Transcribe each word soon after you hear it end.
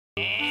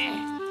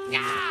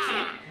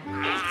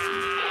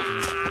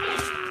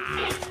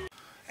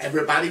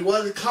Everybody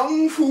was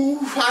kung fu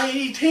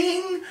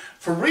fighting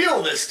for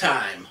real this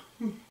time.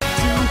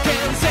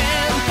 Juken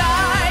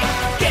Sentai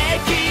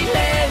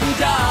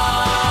Gekiranger.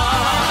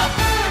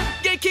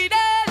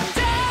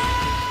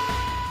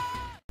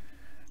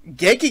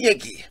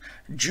 Gekigeki,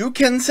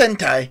 Juken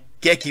Sentai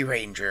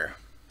Gekiranger.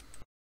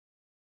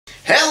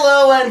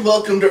 Hello and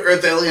welcome to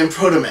Earth Alien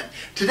ProtoMet.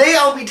 Today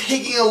I'll be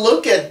taking a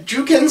look at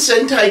Juken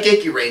Sentai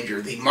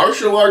Gekiranger, the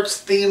martial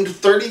arts themed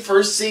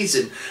 31st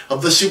season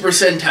of the Super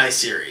Sentai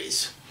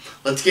series.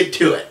 Let's get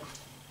to it.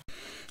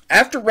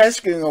 After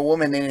rescuing a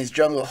woman in his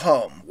jungle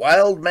home,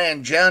 wild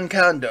man John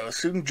Kondo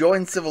soon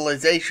joins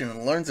civilization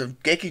and learns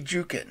of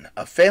Gekijuken,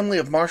 a family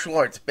of martial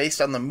arts based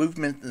on the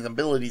movement and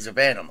abilities of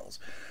animals.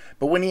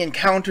 But when he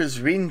encounters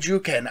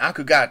Rinjuken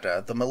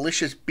Akugata, the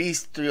malicious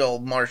bestial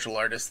martial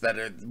artists that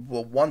are the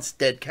once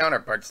dead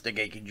counterparts to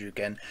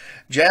Gekijuken,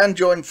 John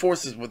joined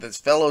forces with his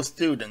fellow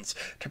students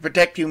to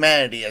protect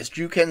humanity as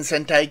Juken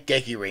Sentai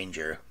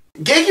Gekiranger.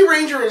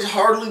 Gekiranger is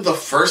hardly the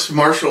first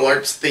martial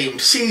arts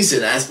themed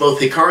season, as both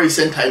Hikari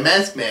Sentai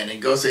Maskman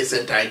and Gosei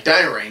Sentai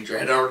Dairanger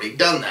had already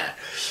done that.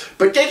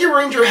 But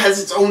Gekiranger has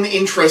its own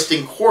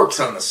interesting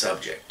quirks on the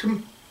subject.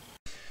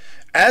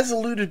 As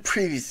alluded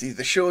previously,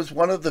 the show is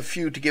one of the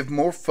few to give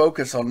more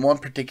focus on one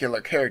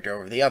particular character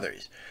over the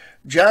others.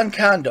 John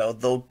Kondo,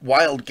 the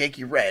wild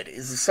Geki Red,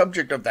 is the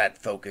subject of that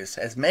focus,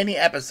 as many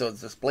episodes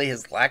display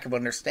his lack of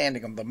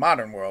understanding of the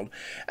modern world,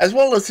 as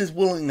well as his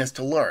willingness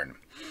to learn.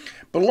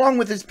 But along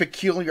with his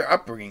peculiar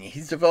upbringing,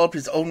 he's developed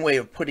his own way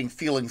of putting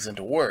feelings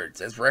into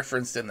words, as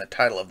referenced in the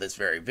title of this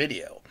very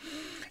video.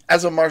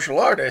 As a martial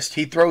artist,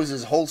 he throws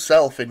his whole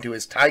self into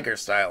his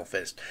tiger-style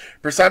fist,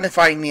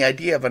 personifying the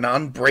idea of an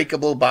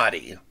unbreakable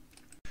body.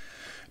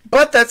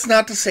 But that's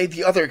not to say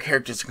the other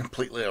characters are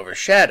completely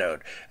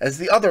overshadowed, as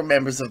the other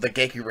members of the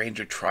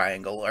Gekiranger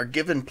Triangle are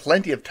given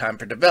plenty of time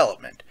for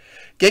development.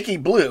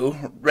 Geki Blue,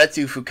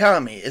 Retsu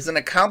Fukami, is an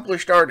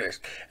accomplished artist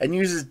and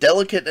uses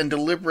delicate and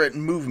deliberate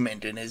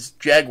movement in his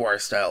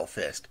jaguar-style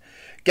fist.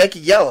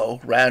 Geki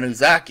Yellow,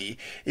 Ranuzaki,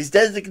 is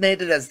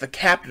designated as the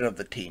captain of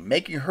the team,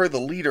 making her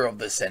the leader of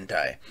the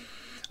Sentai.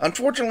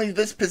 Unfortunately,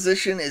 this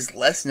position is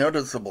less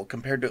noticeable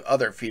compared to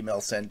other female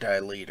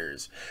Sentai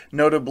leaders,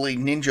 notably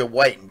Ninja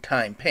White and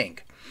Time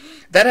Pink.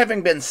 That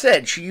having been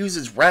said, she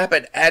uses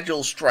rapid,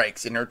 agile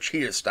strikes in her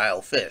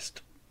cheetah-style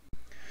fist.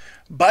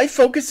 By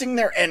focusing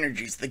their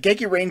energies, the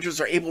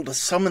Gekirangers are able to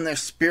summon their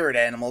spirit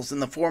animals in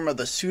the form of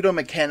the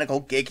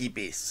pseudo-mechanical Geki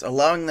Beasts,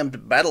 allowing them to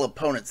battle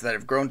opponents that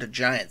have grown to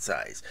giant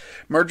size,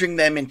 merging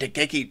them into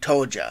Geki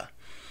Toja.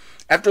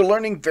 After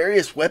learning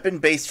various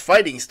weapon-based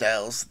fighting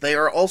styles, they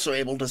are also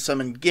able to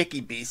summon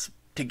Geki Beasts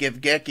to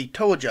give Geki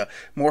Toja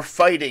more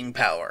fighting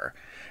power.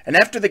 And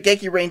after the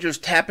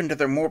Gekirangers tap into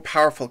their more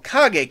powerful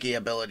Kageki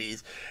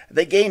abilities,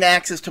 they gain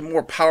access to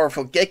more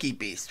powerful Geki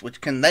Beasts, which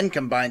can then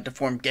combine to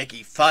form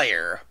Geki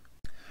Fire.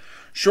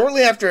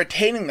 Shortly after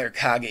attaining their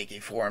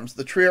Kageki forms,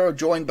 the trio are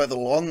joined by the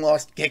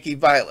long-lost Geki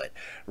Violet,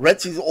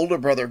 Retsu's older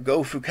brother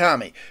Go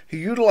Fukami, who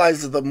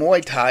utilizes the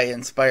Muay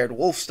Thai-inspired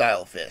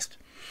wolf-style fist.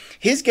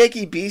 His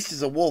Geki Beast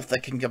is a wolf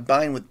that can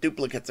combine with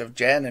duplicates of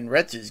Jan and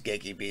Retsu's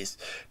Geki Beast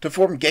to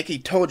form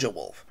Geki Toja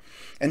Wolf.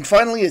 And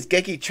finally is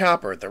Geki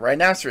Chopper, the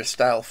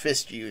rhinoceros-style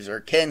fist user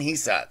Ken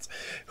Hisatsu,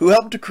 who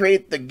helped to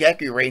create the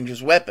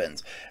Gekiranger's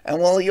weapons, and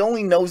while he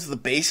only knows the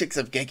basics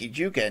of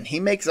Gekijuken, he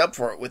makes up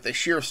for it with the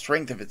sheer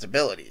strength of its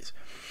abilities.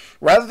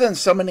 Rather than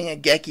summoning a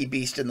Geki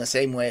Beast in the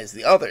same way as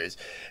the others,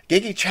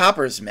 Geki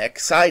Chopper's mech,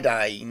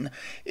 Saidain,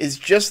 is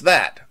just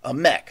that, a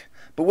mech.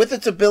 But with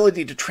its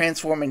ability to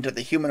transform into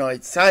the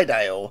humanoid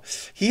Saidaio,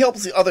 he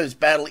helps the others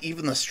battle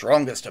even the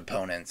strongest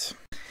opponents.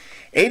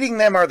 Aiding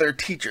them are their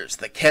teachers,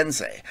 the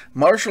Kensei,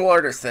 martial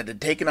artists that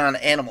had taken on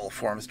animal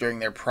forms during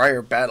their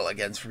prior battle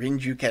against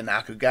Rinjuken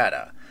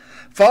Akugata.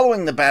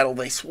 Following the battle,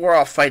 they swore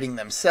off fighting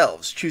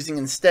themselves, choosing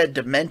instead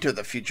to mentor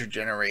the future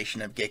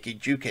generation of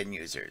Gekijuken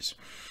users.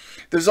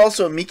 There's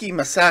also Miki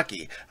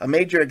Masaki, a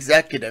major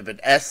executive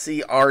at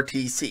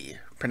SCRTC,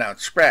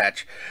 pronounced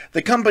Scratch,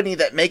 the company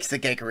that makes the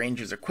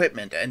Gekiranger's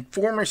equipment, and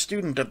former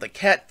student of the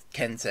Cat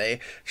Kensei,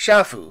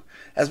 Shafu,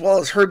 as well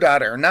as her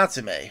daughter,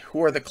 Natsume,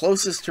 who are the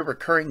closest to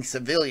recurring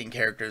civilian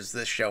characters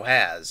this show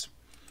has.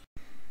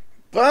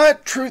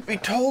 But, truth be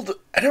told,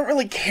 I don't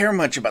really care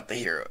much about the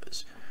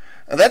heroes.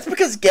 That's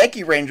because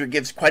Gekiranger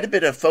gives quite a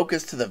bit of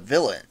focus to the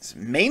villains,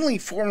 mainly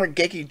former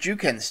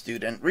Gekijuken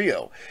student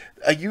Ryo,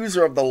 a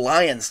user of the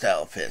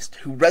Lion-style fist,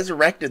 who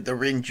resurrected the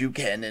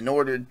Rinjuken in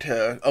order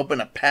to open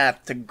a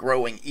path to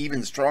growing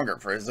even stronger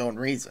for his own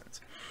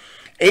reasons.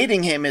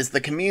 Aiding him is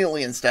the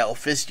chameleon-style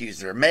fist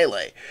user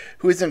Melee,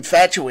 who is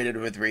infatuated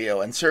with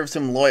Ryo and serves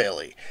him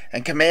loyally,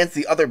 and commands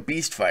the other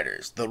beast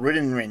fighters, the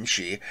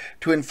Rinrinshi,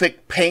 to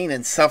inflict pain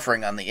and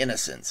suffering on the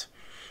innocents.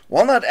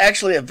 While not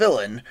actually a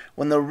villain,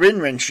 when the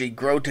Rinrinshi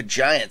grow to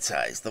giant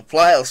size, the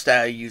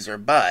Flyle-style user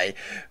Bai,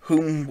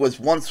 whom was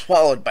once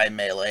swallowed by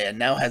Melee and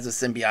now has a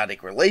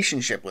symbiotic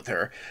relationship with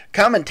her,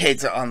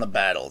 commentates on the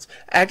battles,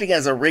 acting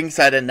as a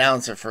ringside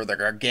announcer for the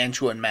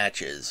gargantuan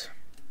matches.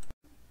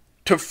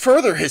 To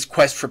further his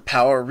quest for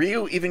power,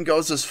 Ryu even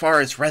goes as far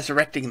as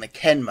resurrecting the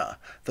Kenma,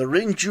 the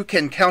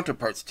Rin-Juken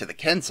counterparts to the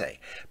Kensei,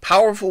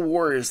 powerful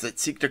warriors that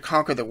seek to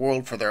conquer the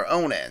world for their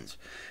own ends.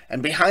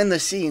 And behind the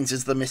scenes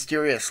is the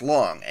mysterious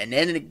Long, an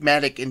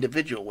enigmatic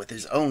individual with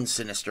his own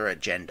sinister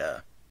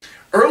agenda.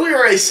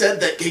 Earlier I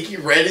said that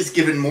Gekki Red is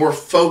given more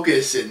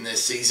focus in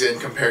this season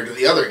compared to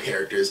the other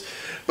characters,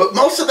 but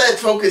most of that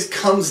focus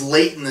comes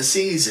late in the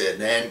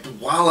season,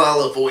 and while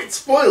I'll avoid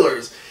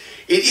spoilers,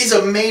 it is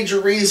a major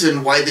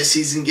reason why this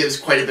season gives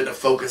quite a bit of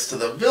focus to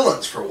the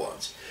villains for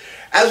once.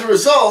 As a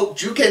result,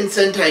 Juken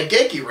Sentai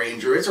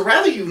Gekiranger is a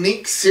rather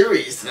unique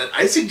series that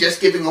I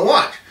suggest giving a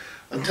watch.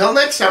 Until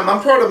next time,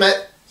 I'm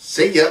ProtoMet.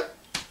 See ya.